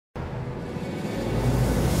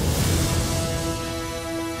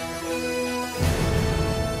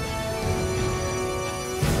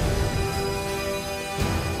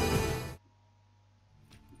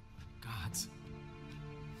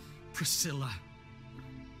Priscilla?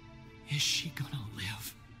 Is she gonna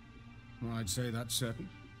live? Well, I'd say that's certain.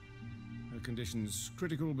 Her condition's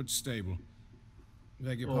critical but stable.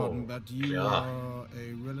 Beg your pardon, but you are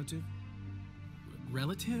a relative?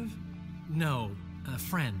 Relative? No, a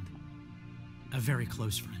friend. A very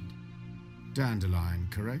close friend. Dandelion,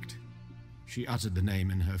 correct? She uttered the name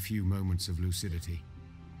in her few moments of lucidity.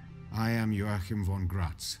 I am Joachim von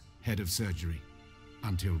Gratz, head of surgery.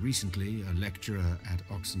 Until recently, a lecturer at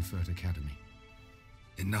Oxenfurt Academy.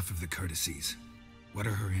 Enough of the courtesies. What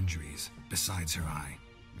are her injuries, besides her eye?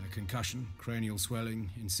 A concussion, cranial swelling,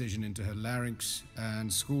 incision into her larynx,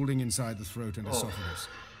 and scalding inside the throat and esophagus.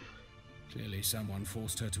 Clearly someone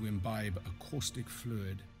forced her to imbibe a caustic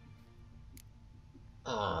fluid.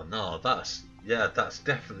 Oh no, that's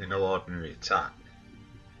definitely no ordinary attack.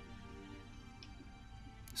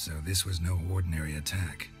 So this was no ordinary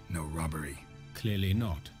attack, no robbery. Clearly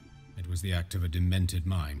not. It was the act of a demented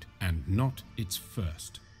mind, and not its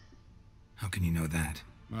first. How can you know that?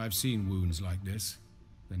 I've seen wounds like this.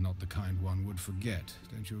 They're not the kind one would forget,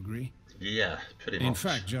 don't you agree? Yeah, pretty much. In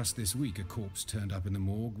fact, just this week a corpse turned up in the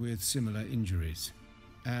morgue with similar injuries.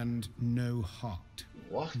 And no heart.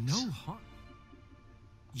 What? No heart?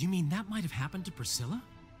 You mean that might have happened to Priscilla?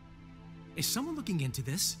 Is someone looking into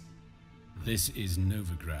this? This is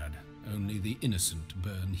Novigrad. Only the innocent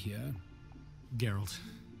burn here. Geralt,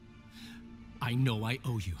 I know I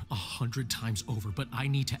owe you 100 times over, but I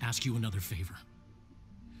need to ask you another favor.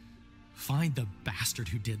 Find the bastard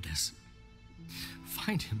who did this.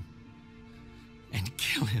 Find him and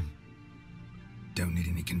kill him. Don't need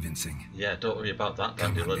any convincing. Yeah, don't worry about that,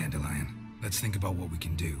 Come on, Dandelion. Dandelion. Let's think about what we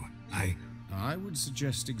can do. I would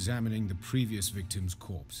suggest examining the previous victim's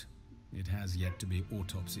corpse. It has yet to be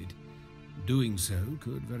autopsied. Doing so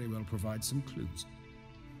could very well provide some clues.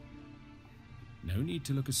 No need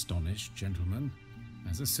to look astonished, gentlemen.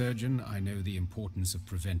 As a surgeon, I know the importance of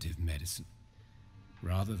preventive medicine.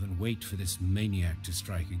 Rather than wait for this maniac to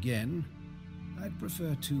strike again, I'd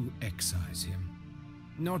prefer to excise him.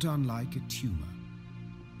 Not unlike a tumor.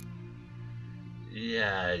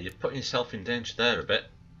 Yeah, you're putting yourself in danger there a bit.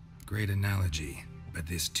 Great analogy, but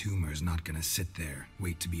this tumor's not gonna sit there,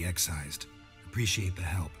 wait to be excised. Appreciate the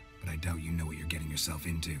help, but I doubt you know what you're getting yourself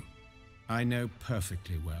into. I know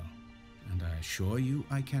perfectly well, and I assure you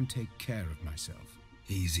I can take care of myself.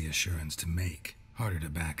 Easy assurance to make, harder to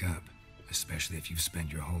back up, especially if you've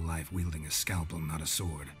spent your whole life wielding a scalpel, not a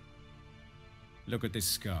sword. Look at this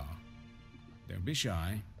scar. Don't be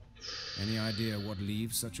shy. Any idea what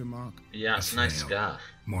leaves such a mark? Yeah, it's a nice scar.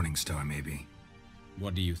 Morningstar, maybe.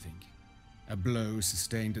 What do you think? A blow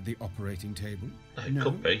sustained at the operating table? It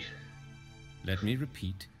could be. Let me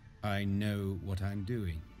repeat. I know what I'm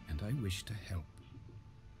doing, and I wish to help.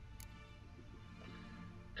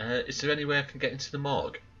 Is there any way I can get into the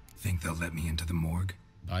morgue? Think they'll let me into the morgue?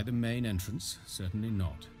 By the main entrance, certainly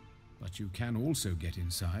not. But you can also get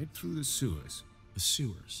inside through the sewers. The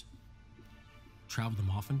sewers? Travel them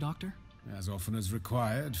often, Doctor? As often as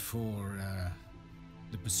required for,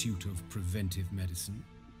 the pursuit of preventive medicine.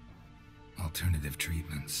 Alternative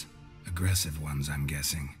treatments. Aggressive ones, I'm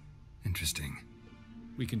guessing. Interesting.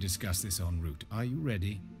 We can discuss this en route. Are you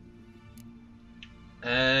ready?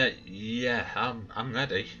 Yeah, I'm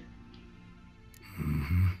ready.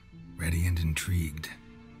 Mm-hmm. Ready and intrigued.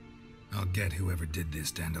 I'll get whoever did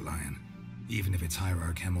this, Dandelion. Even if it's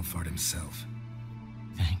Hierarch Hemmelfart himself.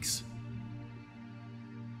 Thanks.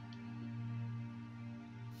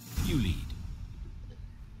 You lead.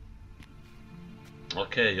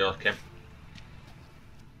 Okay, Joachim.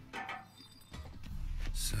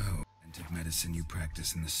 So, preventive medicine you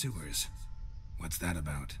practice in the sewers. What's that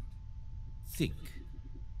about? Think.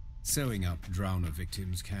 Sewing up drowner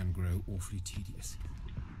victims can grow awfully tedious.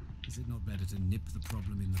 Is it not better to nip the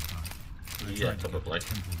problem in the bud? I tried to get the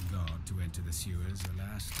temple guard to enter the sewers,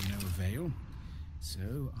 alas, to no avail.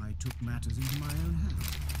 So I took matters into my own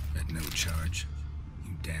hands. At no charge.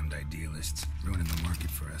 You damned idealists, ruining the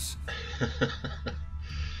market for us.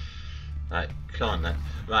 Right, come on then.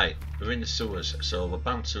 Right, we're in the sewers, so we're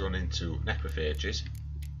bound to run into necrophages.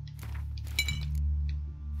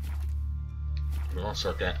 We'll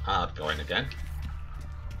also get hard going again.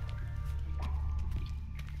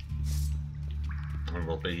 And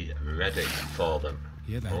we'll be ready for them.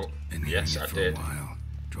 Hear that? Oh, Been yes, hearing I you for did. a while.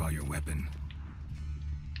 Draw your weapon.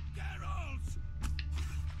 Geralt!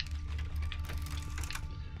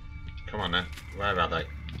 Come on then, where are they?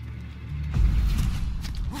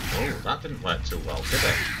 Oh, that didn't work too well, did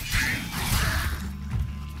it?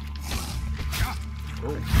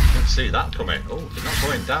 Oh, didn't see that coming. Oh, they're not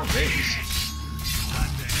going down these.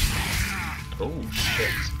 Oh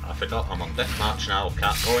shit, I forgot I'm on death march now.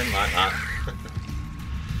 Can't go in like that.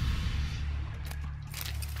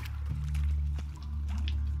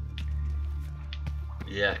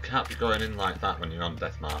 Yeah, can't be going in like that when you're on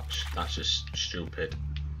death march. That's just stupid.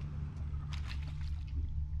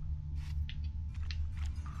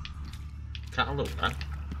 Can't I look then?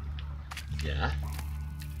 Yeah.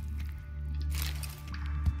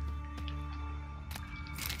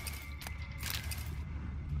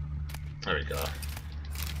 There we go.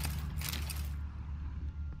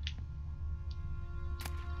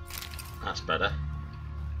 That's better.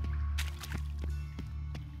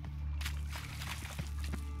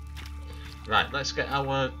 Right, let's get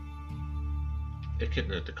our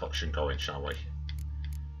echidna decoction going, shall we?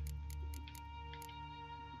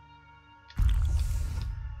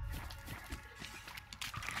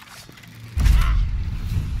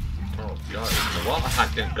 Oh god, the water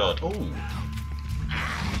hack didn't go. Ooh!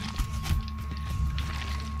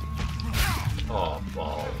 Oh,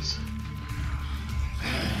 balls.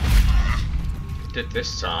 It did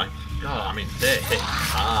this time. God, I mean, they hit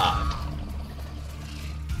hard.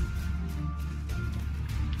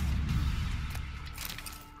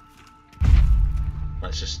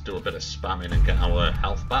 Let's just do a bit of spamming and get our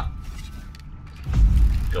health back.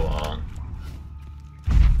 Go on.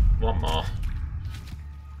 One more.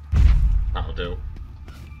 That'll do.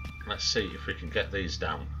 Let's see if we can get these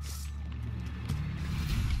down.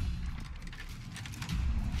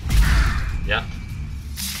 Yeah.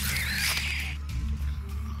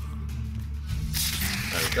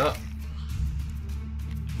 There we go.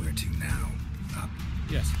 Where to now? Up?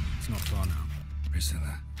 Yes, it's not far now.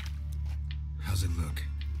 Priscilla, how's it look?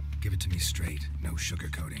 Give it to me straight, no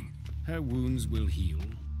sugarcoating. Her wounds will heal.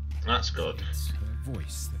 That's good. It's her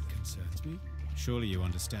voice that concerns me. Surely you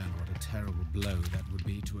understand what a terrible blow that would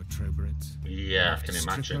be to a Troberite. Yeah, I can Strip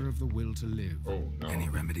her imagine. of the will to live. Oh no. Any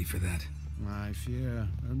remedy for that? I fear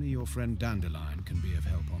only your friend Dandelion can be of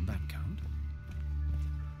help on that count.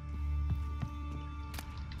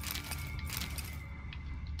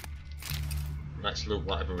 Let's loot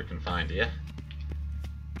whatever we can find here.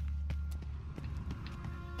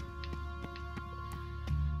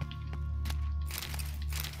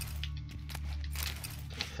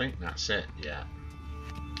 I think that's it, yeah.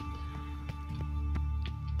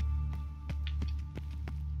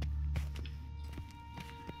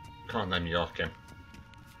 Come on then, Yorkin.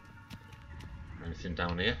 Anything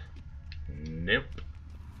down here? Nope.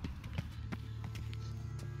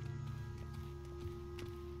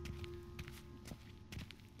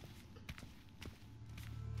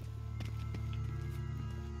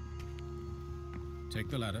 Take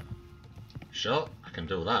the ladder. Sure, I can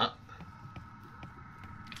do that.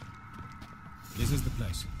 This is the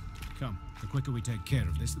place. Come, the quicker we take care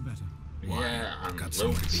of this, the better. Why? Yeah, and Got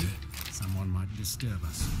somewhere to loot. be. Someone might disturb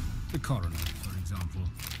us. The coroner, for example.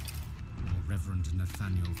 Or Reverend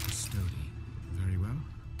Nathaniel Custody. Very well.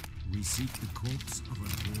 We seek the corpse of a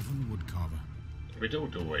dwarven woodcarver. We do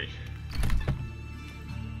we?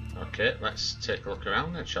 Okay, let's take a look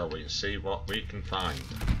around then, shall we, and see what we can find.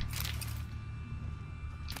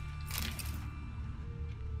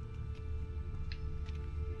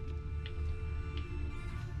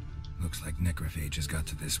 Looks like necrophage has got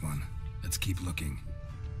to this one. Let's keep looking.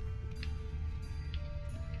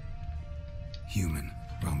 Human,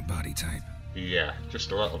 wrong body type. Yeah,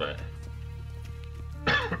 just a little bit.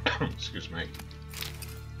 Excuse me.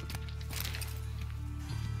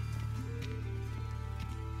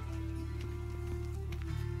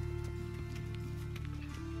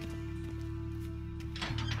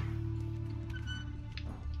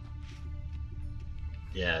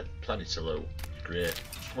 Yeah, plenty to loot. Great.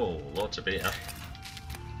 Oh, loads of beer.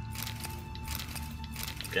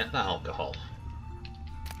 Get that alcohol.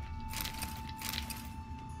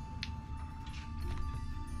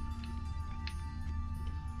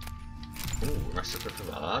 Ooh, recipe for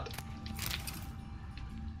that.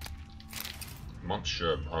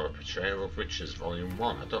 Monstrum, or a Portrayal of Witches, Volume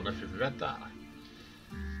 1. I don't know if you've read that.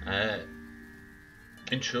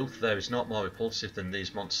 In truth, there is naught more repulsive than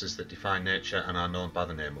these monsters that defy nature and are known by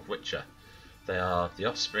the name of Witcher. They are the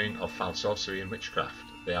offspring of foul sorcery and witchcraft.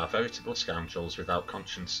 They are veritable scoundrels without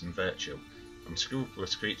conscience and virtue,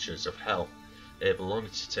 unscrupulous creatures of hell, able only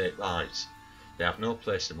to take lives. They have no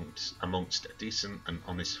place amongst decent and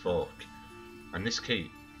honest folk. And this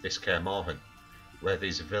keep, this Kaer Morhen, where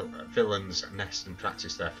these villains nest and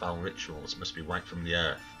practice their foul rituals, must be wiped from the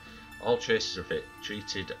earth. All traces of it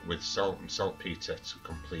treated with salt and saltpeter to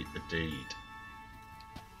complete the deed.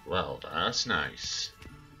 Well, that's nice.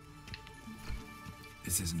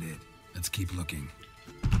 This isn't it. Let's keep looking.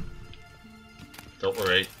 Don't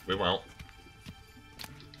worry, we won't.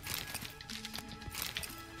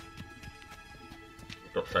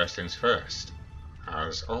 But first things first,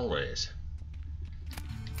 as always.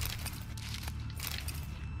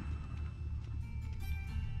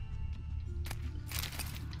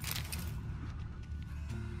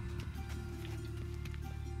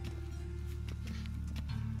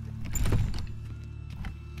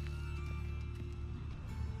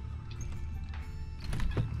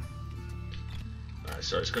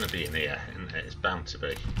 So it's going to be in here, isn't it? It's bound to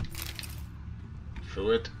be.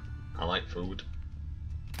 Food. I like food.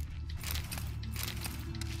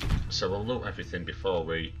 So we'll loot everything before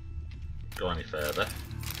we go any further.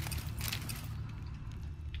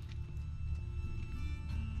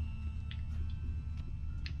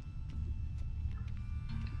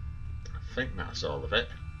 I think that's all of it.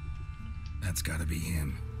 That's gotta be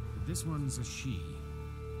him. This one's a she.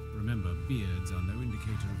 Remember, beards are no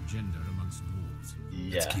indicator of gender amongst dwarves.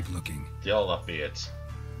 Yeah. Let's keep looking. They all have beards.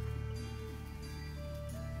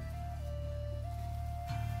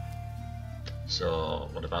 So,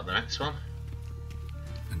 what about the next one?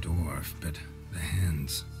 A dwarf, but the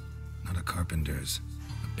hands. Not a carpenter's.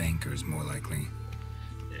 A banker's, more likely.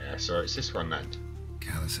 Yeah, so it's this one then.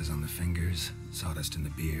 Calluses on the fingers, sawdust in the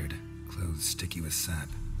beard, clothes sticky with sap.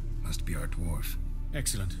 Must be our dwarf.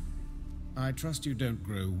 Excellent. I trust you don't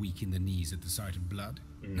grow weak in the knees at the sight of blood?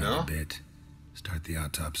 No. Not a bit. Start the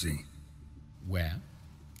autopsy. Where?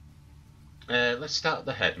 Let's start at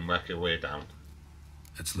the head and work our way down.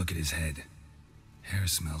 Let's look at his head. Hair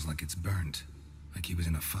smells like it's burnt, like he was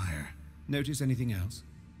in a fire. Notice anything else?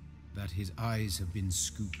 That his eyes have been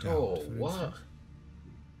scooped out. Oh, what?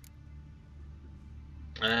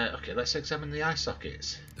 Okay, let's examine the eye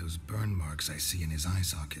sockets. Those burn marks I see in his eye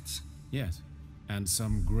sockets. Yes, and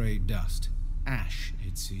some grey dust. Ash,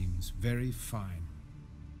 it seems. Very fine.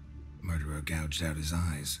 Murderer gouged out his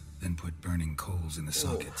eyes, then put burning coals in the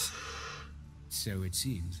sockets. So it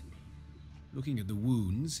seems. Looking at the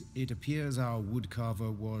wounds, it appears our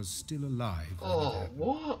woodcarver was still alive. Oh,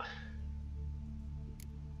 what?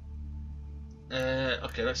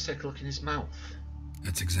 Okay, let's take a look in his mouth.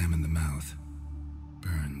 Let's examine the mouth.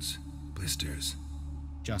 Burns, blisters.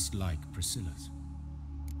 Just like Priscilla's.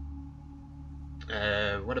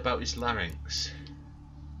 What about his larynx?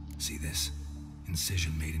 See this?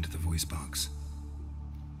 Incision made into the voice box.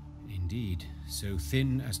 Indeed, so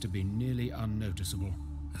thin as to be nearly unnoticeable.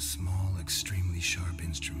 A small, extremely sharp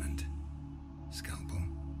instrument. Scalpel.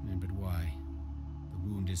 But why? The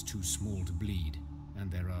wound is too small to bleed, and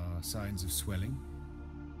there are signs of swelling.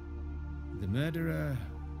 The murderer...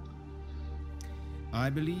 I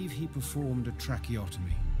believe he performed a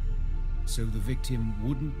tracheotomy, so the victim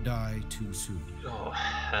wouldn't die too soon. Oh,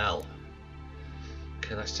 hell.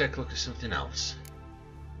 Okay, let's take a look at something else.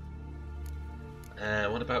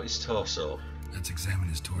 What about his torso? Let's examine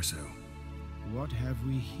his torso. What have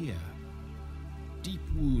we here? Deep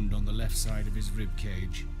wound on the left side of his rib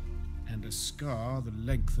cage, and a scar the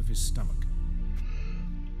length of his stomach.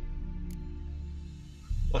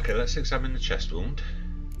 Okay, let's examine the chest wound.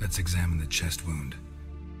 Let's examine the chest wound.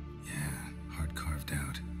 Yeah, heart carved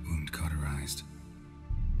out, wound cauterized.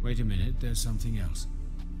 Wait a minute, there's something else.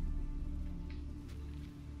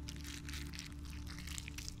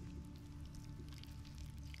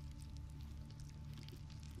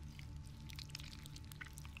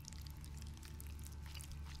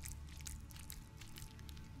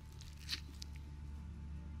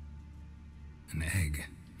 An egg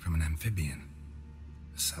from an amphibian.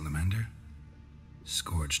 A salamander?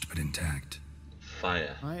 Scorched but intact.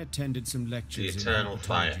 Fire. I attended some lectures in eternal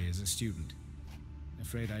fire. herpetology as a student.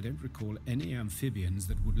 Afraid I don't recall any amphibians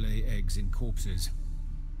that would lay eggs in corpses.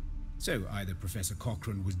 So either Professor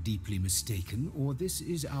Cochrane was deeply mistaken, or this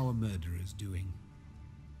is our murderer's doing.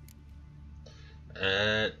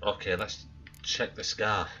 Okay, let's check the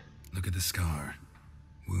scar. Look at the scar.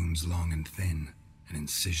 Wounds long and thin, an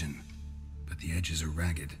incision, but the edges are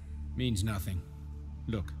ragged. Means nothing.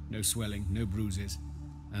 Look, no swelling, no bruises.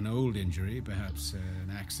 An old injury, perhaps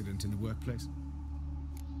an accident in the workplace.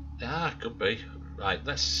 Ah, could be. Right,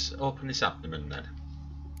 let's open this abdomen then.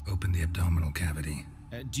 Open the abdominal cavity.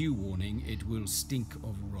 Due warning, it will stink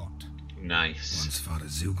of rot. Nice. Once fought a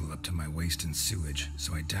Zoogle up to my waist in sewage,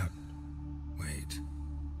 so I doubt... Wait.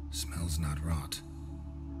 Smells not rot.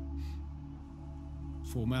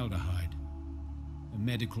 Formaldehyde. A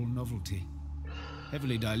medical novelty.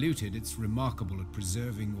 Heavily diluted, it's remarkable at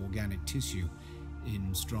preserving organic tissue.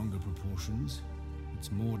 In stronger proportions,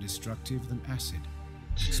 it's more destructive than acid.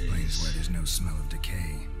 Explains why there's no smell of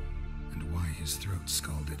decay, and why his throat's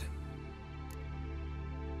scalded.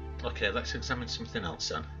 Okay, let's examine something else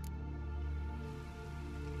then.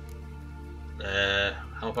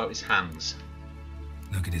 How about his hands?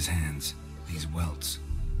 Look at his hands. These welts.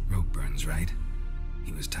 Rope burns, right?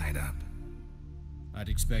 He was tied up. I'd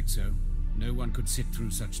expect so. No one could sit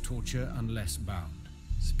through such torture unless bound.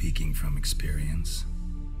 Speaking from experience?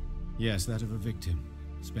 Yes, that of a victim.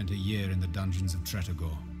 Spent a year in the dungeons of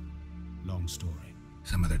Tretogor. Long story.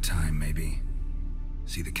 Some other time, maybe.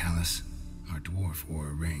 See the callus? Our dwarf wore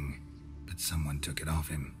a ring, but someone took it off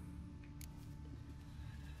him.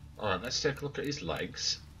 Alright, let's take a look at his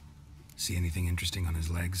legs. See anything interesting on his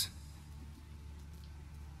legs?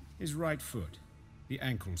 His right foot. The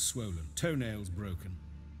ankle swollen, toenails broken.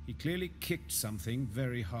 He clearly kicked something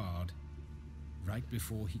very hard. Right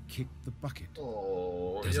before he kicked the bucket.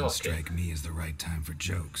 Oh, doesn't strike me as the right time for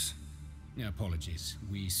jokes. Apologies.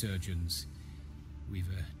 We surgeons, we've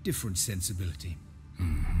a different sensibility.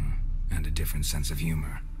 And a different sense of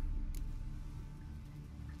humor.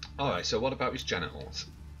 Alright, so what about his genitals?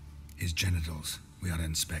 His genitals. We ought to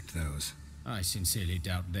inspect those. I sincerely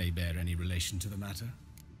doubt they bear any relation to the matter.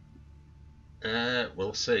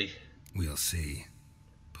 We'll see. We'll see.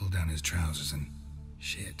 Pull down his trousers and...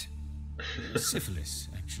 shit. Syphilis,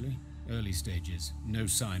 actually. Early stages. No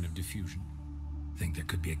sign of diffusion. Think there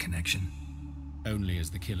could be a connection? Only as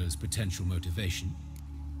the killer's potential motivation.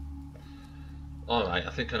 Alright, I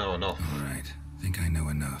think I know enough. Alright, think I know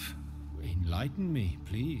enough. Enlighten me,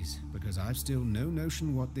 please, because I've still no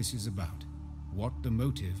notion what this is about. What the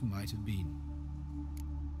motive might have been.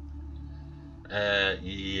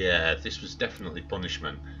 Yeah, this was definitely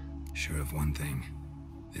punishment. Sure of one thing.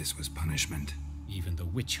 This was punishment. Even the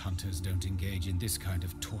witch hunters don't engage in this kind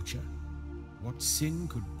of torture. What sin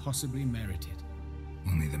could possibly merit it?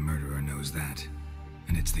 Only the murderer knows that.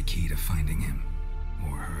 And it's the key to finding him.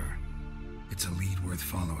 Or her. It's a lead worth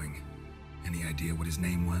following. Any idea what his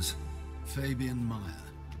name was? Fabian Meyer.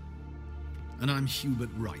 And I'm Hubert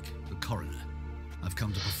Reich, the coroner. I've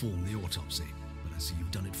come to perform the autopsy, but I see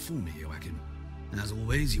you've done it for me, Joachim. As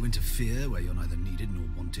always, you interfere where you're neither needed nor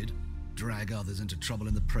wanted. Drag others into trouble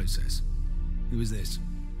in the process. Who is this?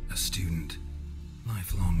 A student.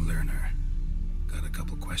 Lifelong learner. Got a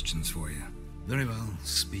couple questions for you. Very well,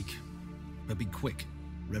 speak. But be quick.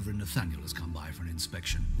 Reverend Nathaniel has come by for an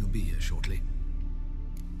inspection. He'll be here shortly.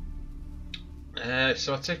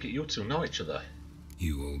 So I take it you two know each other?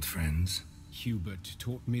 You old friends? Hubert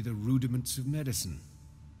taught me the rudiments of medicine.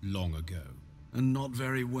 Long ago. And not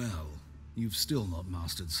very well. You've still not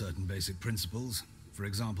mastered certain basic principles. For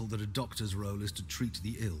example, that a doctor's role is to treat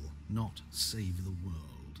the ill, not save the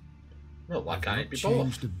world. Well, why can't it be both?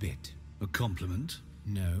 Changed a bit. A compliment?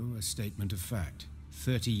 No, a statement of fact.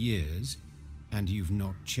 30 years, and you've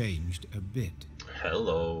not changed a bit.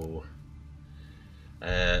 Hello.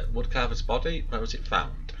 Woodcarver's body, where was it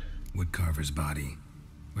found? Woodcarver's body.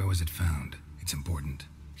 Where was it found? It's important.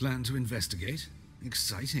 Plan to investigate?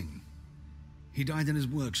 Exciting. He died in his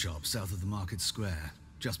workshop south of the market square,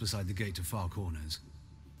 just beside the gate to Far Corners.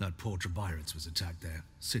 That poor Trebirates was attacked there.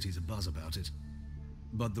 City's abuzz about it.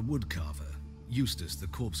 But the woodcarver, Eustace the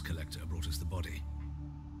corpse collector, brought us the body.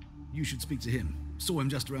 You should speak to him. Saw him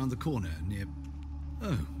just around the corner near...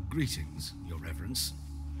 Oh, greetings, your reverence.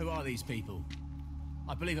 Who are these people?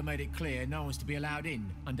 I believe I made it clear no one's to be allowed in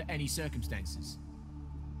under any circumstances.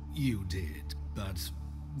 You did, but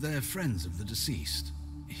they're friends of the deceased.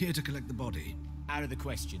 Here to collect the body. Out of the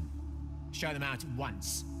question. Show them out at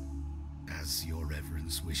once. As your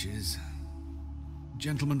reverence wishes.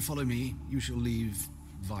 Gentlemen, follow me. You shall leave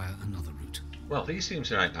via another route. Well, he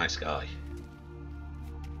seems a right nice guy.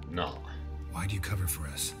 No. Why do you cover for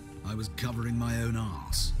us? I was covering my own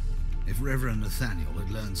arse. If Reverend Nathaniel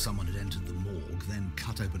had learned someone had entered the morgue, then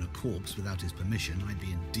cut open a corpse without his permission, I'd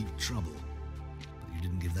be in deep trouble. But you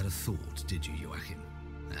didn't give that a thought, did you, Joachim?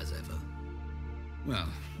 As ever. Well,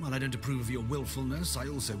 while I don't approve of your willfulness, I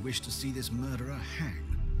also wish to see this murderer hang.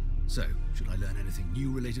 So, should I learn anything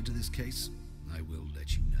new related to this case, I will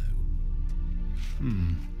let you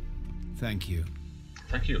know. Thank you.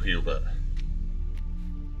 Thank you, Hubert.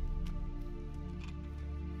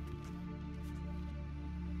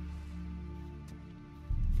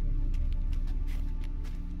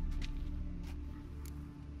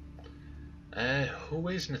 Who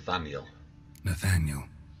is Nathaniel? Nathaniel?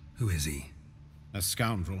 Who is he? A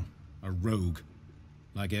scoundrel. A rogue.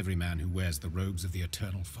 Like every man who wears the robes of the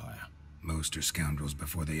Eternal Fire. Most are scoundrels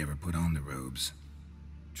before they ever put on the robes.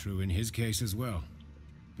 True in his case as well.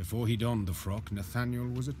 Before he donned the frock, Nathaniel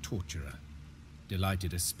was a torturer.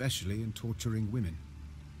 Delighted especially in torturing women.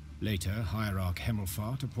 Later, Hierarch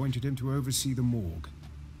Hemmelfart appointed him to oversee the morgue.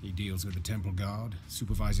 He deals with the temple guard,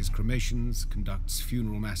 supervises cremations, conducts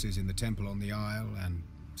funeral masses in the temple on the Isle, and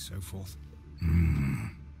so forth.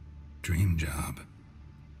 Dream job.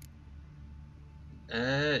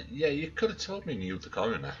 Yeah, you could have told me you knew the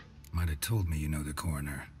coroner. Might have told me you know the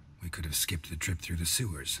coroner. We could have skipped the trip through the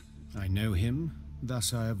sewers. I know him,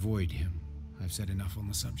 thus I avoid him. I've said enough on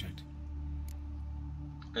the subject.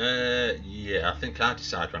 Yeah, I think I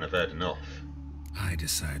decide when I've heard enough. I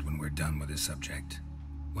decide when we're done with this subject.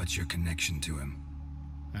 What's your connection to him?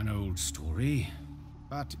 An old story,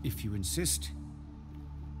 but if you insist.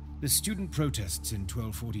 The student protests in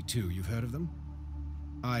 1242, you've heard of them?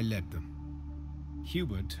 I led them.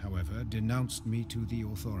 Hubert, however, denounced me to the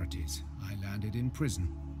authorities. I landed in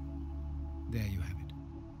prison. There you have it.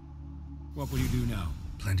 What will you do now?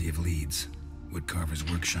 Plenty of leads. Woodcarver's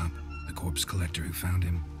workshop, the corpse collector who found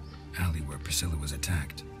him, alley where Priscilla was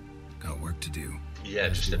attacked. Got work to do. Yeah,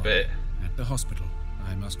 just a bit. At the hospital.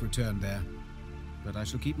 I must return there. But I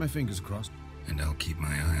shall keep my fingers crossed. And I'll keep my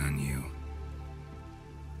eye on you.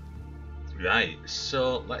 Right,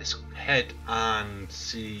 so let's head and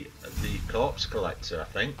see the corpse collector, I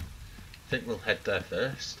think. I think we'll head there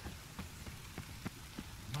first.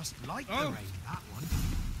 Must like the rain, that one.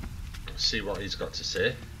 See what he's got to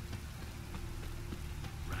say.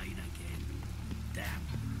 Rain again.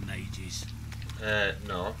 Damn mages.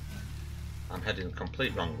 No. I'm heading the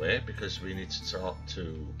complete wrong way because we need to talk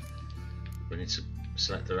to... We need to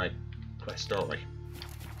select the right quest, don't we?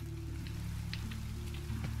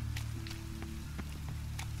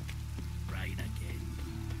 Rain again.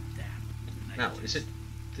 Damn mages. Now, is it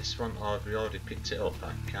this one or have we already picked it up?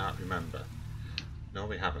 I can't remember. No,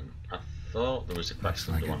 we haven't. I thought there was a quest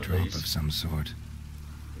Looks like under a one of drop these. of some sort.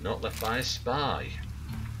 Not left by a spy.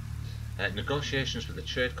 Negotiations with the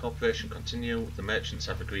trade corporation continue. The merchants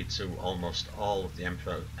have agreed to almost all of the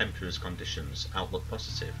Emperor's conditions. Outlook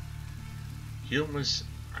positive. Rumours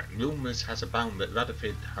has abound that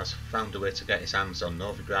Radovid has found a way to get his hands on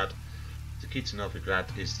Novigrad. The key to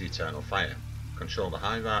Novigrad is the Eternal Fire. Control the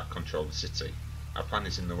Hierarch, control the city. Our plan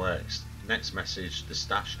is in the works. Next message, the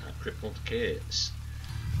stash at Crippled Caves.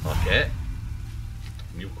 Okay.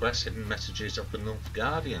 New quest, hidden messages of the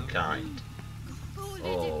Nilfgaardian kind.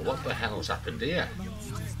 Oh, what the hell's happened here?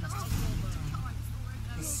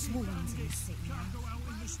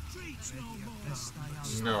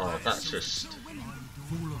 No, that's just...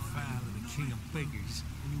 Full of foul of the king of beggars,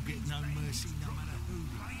 and you get no mercy no matter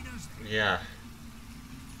who. Yeah.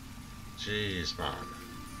 Jeez, man.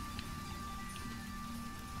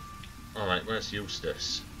 Alright, where's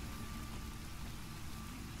Eustace?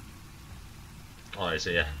 Oh, he's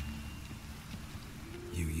here.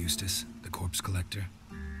 You, Eustace, the corpse collector?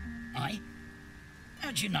 Aye?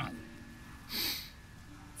 How'd you know?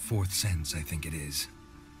 Fourth sense, I think it is.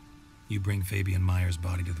 You bring Fabian Meyer's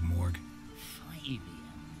body to the morgue? Fabian.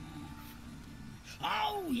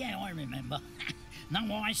 Oh, yeah, I remember.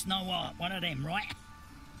 No ice, no art. One of them, right?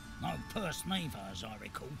 No purse neither, as I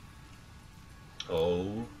recall.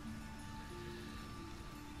 Oh.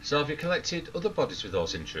 So have you collected other bodies with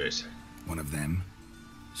those injuries? One of them?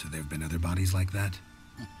 So there have been other bodies like that?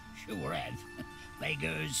 Sure have.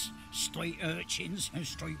 Beggars, street urchins, and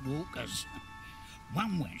street walkers.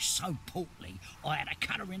 One went so portly, I had to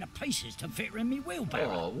cut her into pieces to fit her in me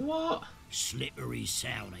wheelbarrow. Oh, what? Slippery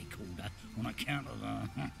sow, they called her, on account of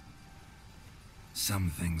the... Some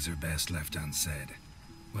things are best left unsaid.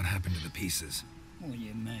 What happened to the pieces? What do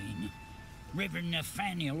you mean? Reverend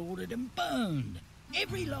Nathaniel ordered them burned.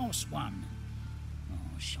 Every last one.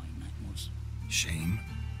 Oh, shame that was. Shame?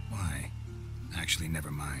 Why? Actually,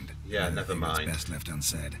 never mind. Yeah, Another never thing that's mind. best left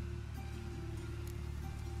unsaid.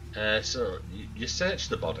 So, you searched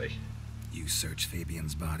the body? You search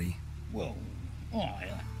Fabian's body? Well, I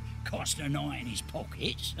cast an eye in his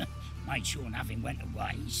pockets. Made sure nothing went to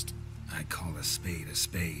waste. I call a spade a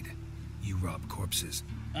spade. You rob corpses.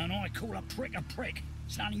 And I call a prick a prick.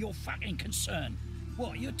 It's none of your fucking concern.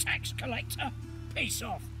 What, you tax collector? Piss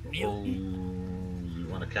off, mutant. Oh, you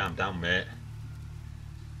want to calm down, mate.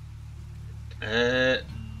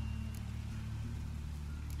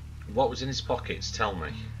 What was in his pockets? Tell me.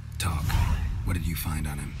 Talk. What did you find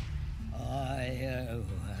on him?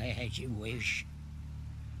 As you wish.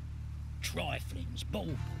 Triflings,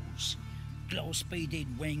 baubles,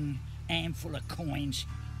 glass-beaded ring, handful of coins,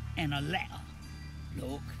 and a letter.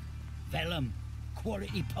 Look, vellum,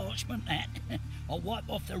 quality parchment that. I'll wipe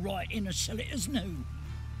off the writing and sell it as new.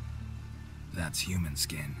 That's human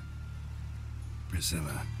skin.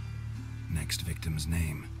 Priscilla. Next victim's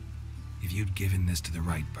name. If you'd given this to the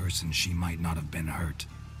right person, she might not have been hurt.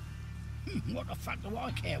 What the fuck do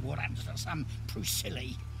I care what happens to some Priscilla?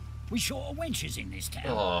 We short of wenches in this town.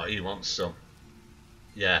 Oh, he wants some.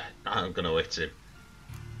 Yeah, I'm gonna hit him.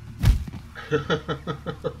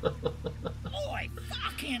 Oi,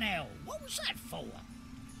 fucking hell! What was that for?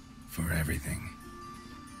 For everything.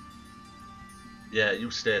 Yeah,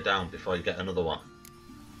 you stay down before you get another one.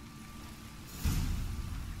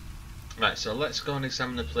 Right, so let's go and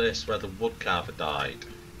examine the place where the wood carver died.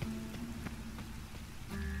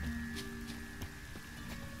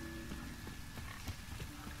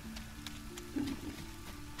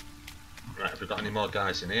 Right, have we got any more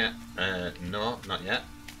guys in here? No, not yet.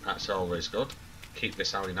 That's always good. Keep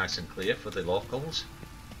this alley nice and clear for the locals,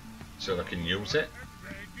 so they can use it.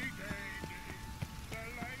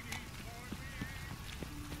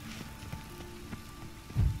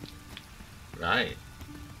 Right.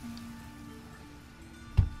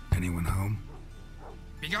 Anyone home?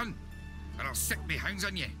 Begun, or I'll sick me hounds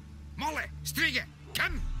on you. Molly, Striga,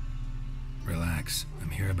 come! Relax.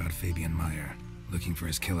 I'm here about Fabian Meyer, looking for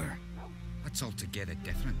his killer. That's altogether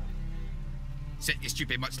different. Sit, you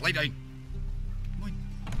stupid mutts, lie down.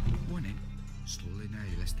 Come on in. Slowly now,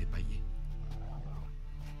 lest they bite you.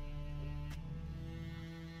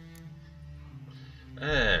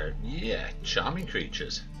 Yeah, charming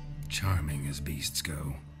creatures. Charming as beasts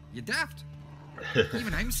go. You daft?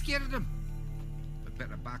 Even I'm scared of them. A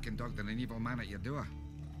better backing dog than an evil man at your door.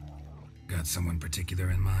 Got someone particular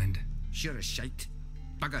in mind? Sure as shite.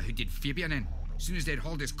 Bugger who did Fabian in. As soon as they'd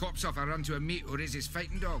hauled his corpse off, I run to a mate who raised his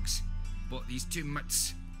fighting dogs. Bought these 2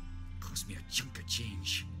 mutts. Cost me a chunk of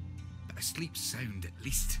change. But I sleep sound at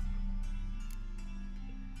least.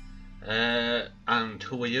 And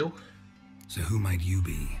who are you? So who might you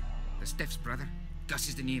be? The Stiff's brother. Gus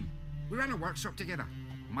is the name. We ran a workshop together.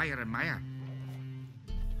 Meyer and Meyer.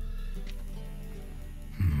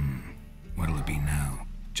 What'll it be now?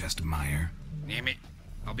 Just Meyer? Name it.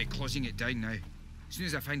 I'll be closing it down now. As soon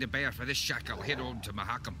as I find a buyer for this shack, I'll head on to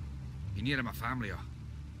Mahakam. Be near my family, or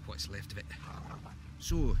what's left of it.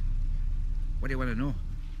 So, what do you want to know?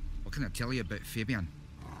 What can I tell you about Fabian?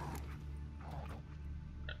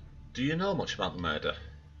 Do you know much about the murder?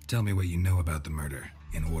 Tell me what you know about the murder,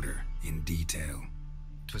 in order, in detail.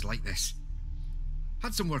 'Twas like this.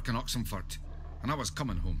 Had some work in Oxenford, and I was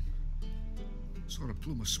coming home. Saw a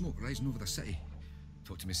plume of smoke rising over the city.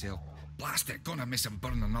 Thought to myself, blast it, gonna miss him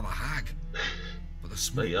burn another hag. But the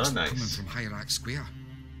smoke wasn't coming from Hierarch Square.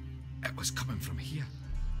 It was coming from here.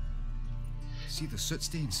 See the soot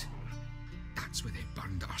stains? That's where they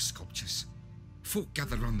burned our sculptures. Folk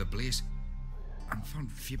gathered round the blaze and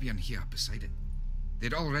found Fabian here beside it.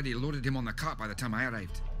 They'd already loaded him on the cart by the time I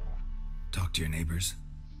arrived. Talk to your neighbors.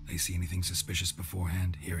 They see anything suspicious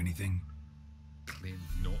beforehand? Hear anything? Claimed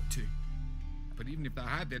not to. But even if they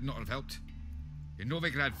had, they'd not have helped. In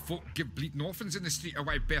Novigrad, folk give bleeding orphans in the street a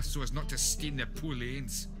wide berth so as not to stain their poor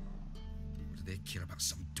lanes. What do they care about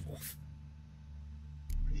some dwarf?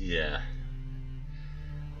 Yeah.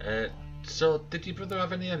 So, did your brother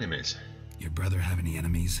have any enemies? Your brother have any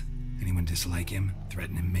enemies? Anyone dislike him?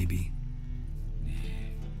 Threaten him, maybe?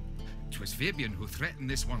 Nay. 'Twas Fabian who threatened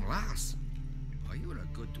this one last. Oh, you were a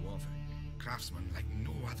good dwarf. Craftsman like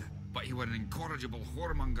no other. But he were an incorrigible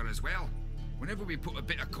whoremonger as well. Whenever we put a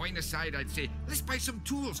bit of coin aside, I'd say, let's buy some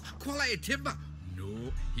tools, quality timber.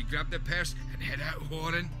 No, he grabbed the purse and head out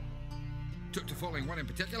whoring. Took to following one in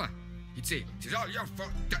particular. He'd say, "'Tis all your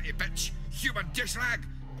fault, dirty bitch, human dish rag."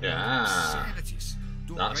 Yeah,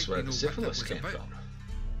 Don't that's where the know syphilis what that came was about. from.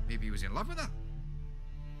 Maybe he was in love with her.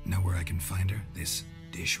 Know where I can find her? This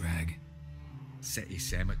dish rag? City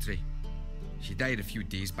cemetery. She died a few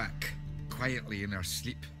days back, quietly in her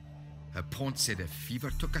sleep. Her pont said a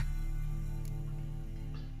fever took her.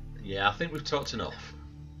 Yeah, I think we've talked enough.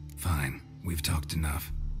 Fine, we've talked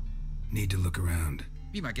enough. Need to look around.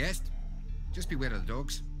 Be my guest. Just beware of the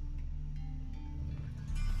dogs.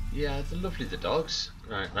 Yeah, they're lovely, the dogs.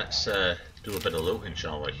 Right, let's do a bit of looting,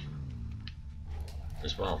 shall we?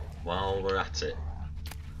 As well, while we're at it.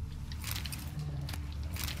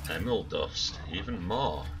 Emerald dust, even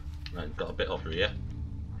more. Right, got a bit over here.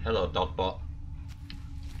 Hello, dogbot.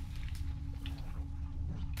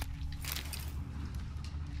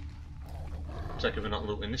 Take it we're not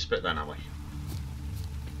looting this bit then, are we?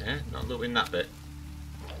 Yeah, not looting that bit.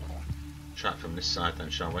 Try it from this side then,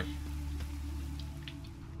 shall we?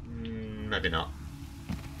 Maybe not.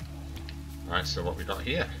 Right, so what we got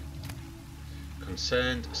here?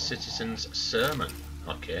 Concerned Citizens Sermon.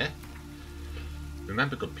 Okay.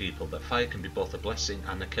 Remember, good people, that fire can be both a blessing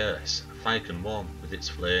and a curse. Fire can warm with its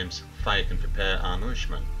flames. Fire can prepare our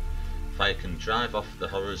nourishment. Fire can drive off the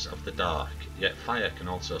horrors of the dark. Yet fire can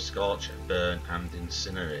also scorch, burn and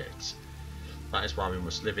incinerate. That is why we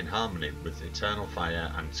must live in harmony with eternal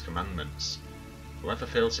fire and its commandments. Whoever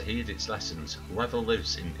fails to heed its lessons, whoever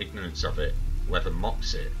lives in ignorance of it, whoever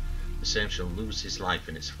mocks it, the same shall lose his life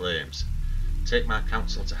in its flames. Take my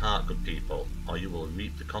counsel to heart, good people, or you will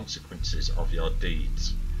reap the consequences of your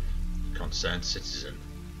deeds. concerned citizen.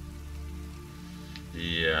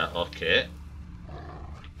 Yeah, okay.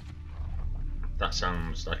 That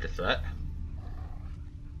sounds like a threat.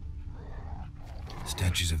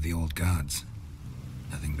 Statues of the old gods.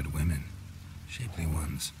 Nothing but women. Shapely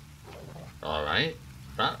ones. Alright.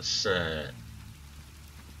 That's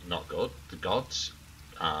not good. The gods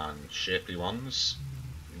and shapely ones.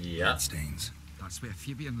 Yeah. Blood stains. That's where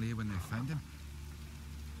Fabian lay when they found him.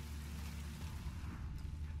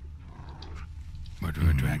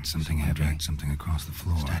 Murderer dragged something heavy. Dragged something across the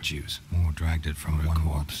floor. Statues. More dragged it from one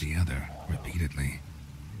wall to the other, repeatedly.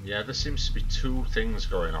 Yeah, there seems to be two things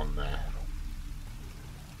going on there.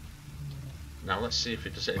 Now let's see if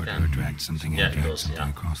it does it again. Murderer dragged something heavy. Yeah, it does, something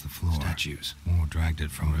across the floor. Statues. More dragged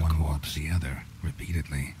it from one wall to the other,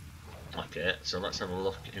 repeatedly. Okay, so let's have a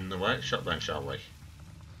look in the workshop then, shall we?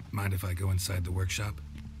 Mind if I go inside the workshop?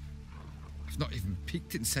 I've not even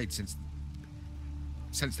peeked inside since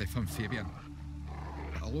they found Fabian.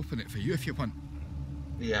 But I'll open it for you if you want.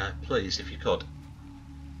 Yeah, please, if you could.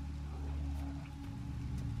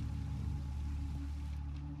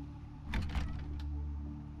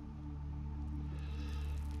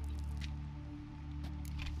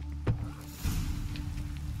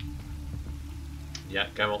 Yeah,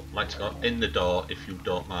 Geralt, like to go in the door if you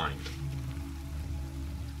don't mind.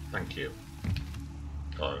 Thank you.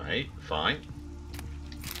 Alright, fine.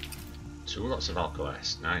 2 lots of alcohol.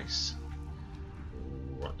 Nice.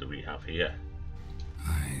 What do we have here?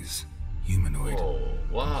 Eyes. Humanoid. Oh,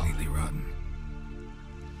 what? Completely rotten.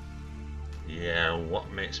 Yeah, what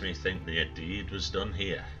makes me think the deed was done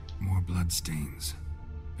here? More blood stains,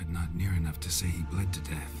 but not near enough to say he bled to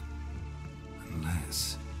death.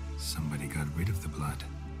 Unless somebody got rid of the blood.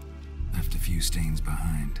 Left a few stains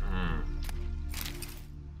behind.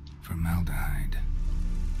 Formaldehyde.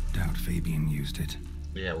 Doubt Fabian used it.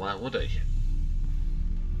 Yeah, why would he?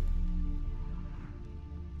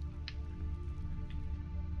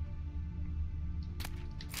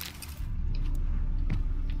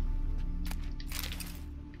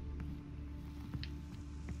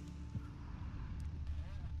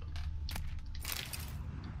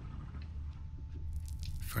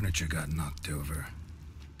 Furniture got knocked over.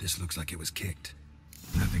 This looks like it was kicked.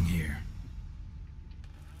 Nothing here.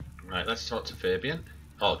 Right, let's talk to Fabian.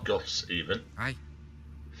 Or Gus, even. Aye.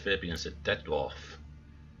 Fabian's a dead dwarf.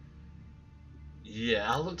 Yeah,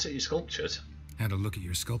 I looked at your sculptures. Had a look at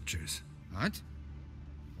your sculptures. And?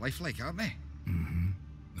 Lifelike, aren't they? Mm-hmm.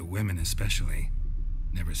 The women especially.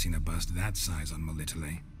 Never seen a bust that size on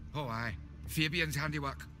Melitele. Oh, aye. Fabian's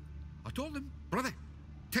handiwork. I told him, brother,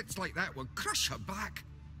 tits like that will crush her back.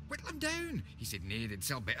 Whittle him down. He said, nay, they'd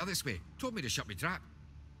sell better this way. Told me to shut me trap.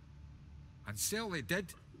 And sell they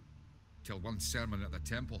did. Till one sermon at the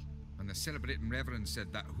temple, and the celebrating reverend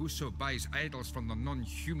said that whoso buys idols from the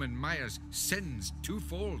non-human Myers sins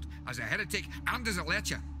twofold, as a heretic and as a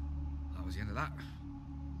lecher. That was the end of that.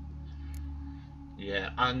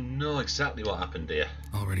 Yeah, I know exactly what happened here.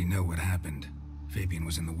 Already know what happened. Fabian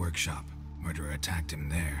was in the workshop. Murderer attacked him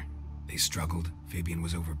there. They struggled. Fabian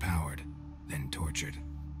was overpowered, then tortured.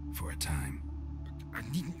 For a time. But I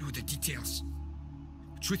needn't know the details.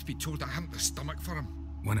 Truth be told, I hadn't the stomach for him.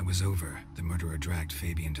 When it was over, the murderer dragged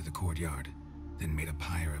Fabian to the courtyard, then made a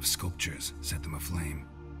pyre of sculptures, set them aflame.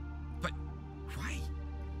 But why?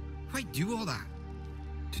 Why do all that?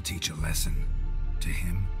 To teach a lesson. To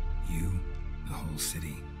him, you, the whole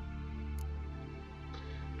city.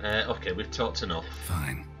 Okay, we've talked enough.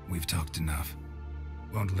 Fine, we've talked enough.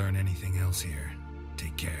 Won't learn anything else here.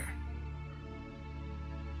 Take care.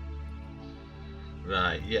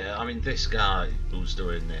 Right, yeah, I mean, this guy who's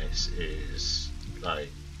doing this is, like,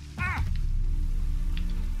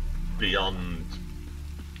 beyond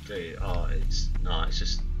the, it's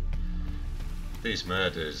just, these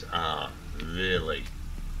murders are really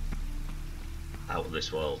out of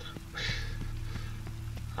this world.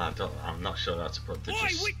 I'm not sure how to put this. Oi,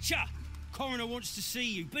 Witcher! Coroner wants to see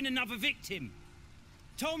you. Been another victim.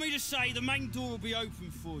 Told me to say the main door will be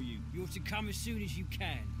open for you. You're to come as soon as you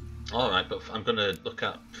can. Alright, but I'm going to look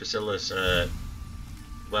at Priscilla's,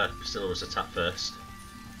 where Priscilla was attacked first.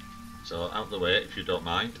 So out of the way, if you don't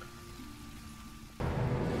mind.